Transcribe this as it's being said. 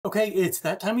Okay, it's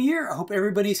that time of year. I hope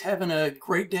everybody's having a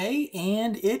great day,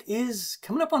 and it is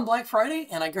coming up on Black Friday,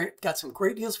 and I got some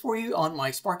great deals for you on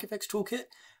my SparkFX Toolkit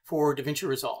for DaVinci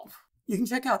Resolve. You can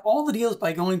check out all the deals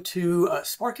by going to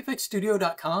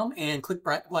SparkFXstudio.com and click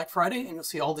Black Friday, and you'll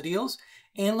see all the deals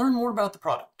and learn more about the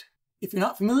product. If you're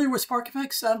not familiar with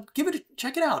SparkFX,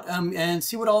 check it out and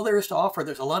see what all there is to offer.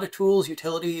 There's a lot of tools,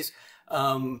 utilities,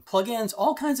 plugins,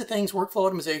 all kinds of things, workflow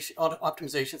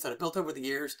optimizations that I've built over the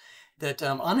years that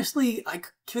honestly, I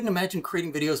couldn't imagine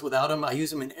creating videos without them. I use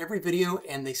them in every video,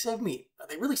 and they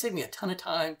really save me a ton of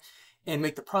time and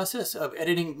make the process of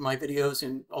editing my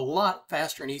videos a lot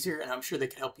faster and easier, and I'm sure they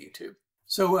could help you too.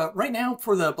 So right now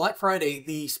for the Black Friday,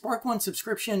 the Spark One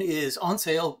subscription is on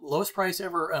sale, lowest price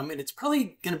ever, and it's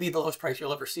probably going to be the lowest price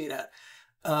you'll ever see it at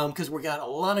because we got a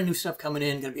lot of new stuff coming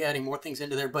in, going to be adding more things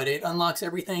into there, but it unlocks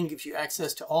everything, gives you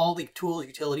access to all the tools,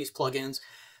 utilities, plugins.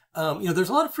 There's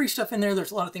a lot of free stuff in there.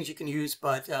 There's a lot of things you can use,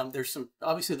 but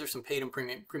obviously there's some paid and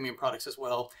premium products as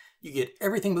well. You get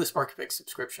everything with a SparkFX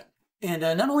subscription. And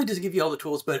not only does it give you all the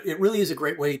tools, but it really is a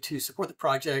great way to support the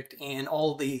project and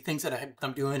all the things that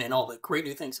I'm doing and all the great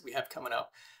new things that we have coming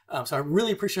up. So I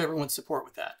really appreciate everyone's support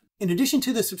with that. In addition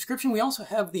to the subscription, we also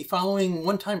have the following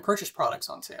one-time purchase products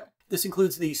on sale. This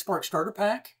includes the Spark Starter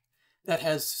Pack that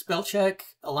has spell check,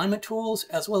 alignment tools,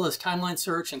 as well as timeline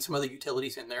search and some other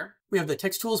utilities in there. We have the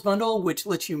Text Tools bundle, which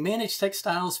lets you manage text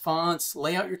styles, fonts,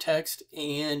 lay out your text,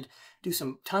 and do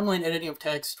some timeline editing of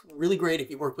text. Really great if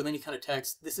you work with any kind of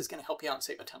text. This is going to help you out and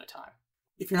save a ton of time.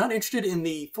 If you're not interested in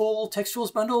the full Text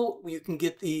Tools bundle, you can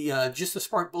get the just the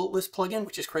Spark Bullet List plugin,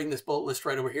 which is creating this bullet list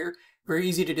right over here. Very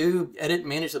easy to do, edit and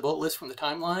manage the bullet list from the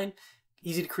timeline.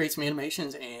 Easy to create some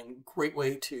animations and great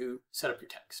way to set up your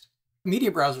text.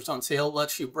 Media Browser's on sale,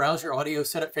 lets you browse your audio,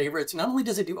 set up favorites. Not only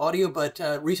does it do audio, but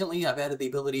recently I've added the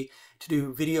ability to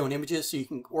do video and images, so you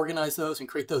can organize those and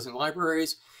create those in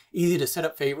libraries. Easy to set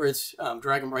up favorites,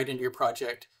 drag them right into your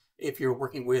project. If you're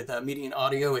working with media and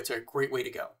audio, it's a great way to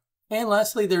go. And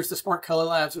lastly, there's the Spark Color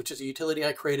Labs, which is a utility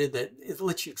I created that it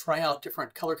lets you try out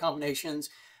different color combinations.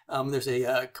 There's a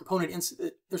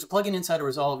there's a plugin inside of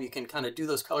Resolve. You can kind of do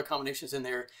those color combinations in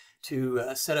there to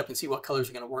set up and see what colors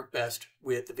are going to work best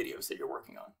with the videos that you're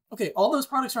working on. Okay, all those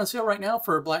products are on sale right now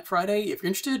for Black Friday. If you're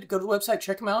interested, go to the website,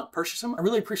 check them out, purchase them. I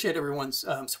really appreciate everyone's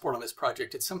support on this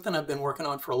project. It's something I've been working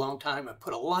on for a long time. I've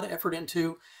put a lot of effort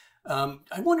into. I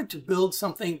wanted to build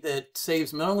something that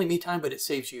saves not only me time, but it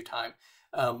saves you time.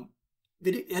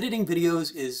 Editing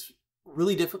videos is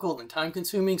really difficult and time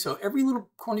consuming, so every little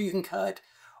corner you can cut,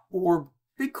 or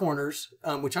big corners,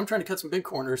 which I'm trying to cut some big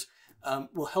corners,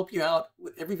 will help you out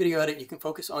with every video edit. You can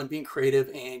focus on being creative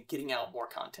and getting out more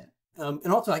content. And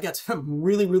also I got some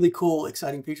really, really cool,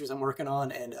 exciting features I'm working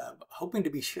on, and hoping to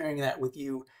be sharing that with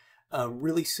you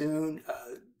really soon.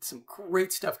 Some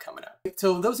great stuff coming up.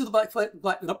 So those are the Black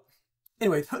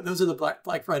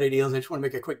Friday deals. I just want to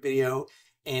make a quick video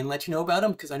and let you know about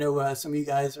them because I know some of you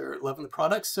guys are loving the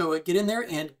products. So get in there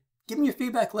and give me your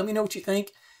feedback. Let me know what you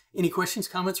think. Any questions,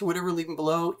 comments, or whatever, leave them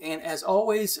below. And as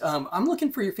always, I'm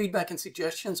looking for your feedback and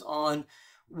suggestions on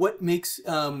what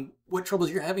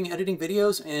troubles you're having editing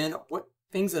videos and what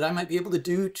things that I might be able to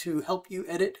do to help you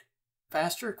edit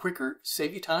faster, quicker,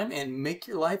 save you time, and make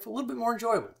your life a little bit more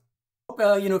enjoyable. Hope,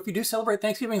 if you do celebrate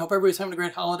Thanksgiving, hope everybody's having a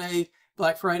great holiday,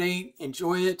 Black Friday.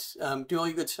 Enjoy it, do all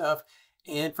your good stuff.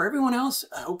 And for everyone else,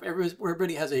 I hope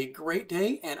everybody has a great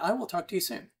day, and I will talk to you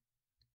soon.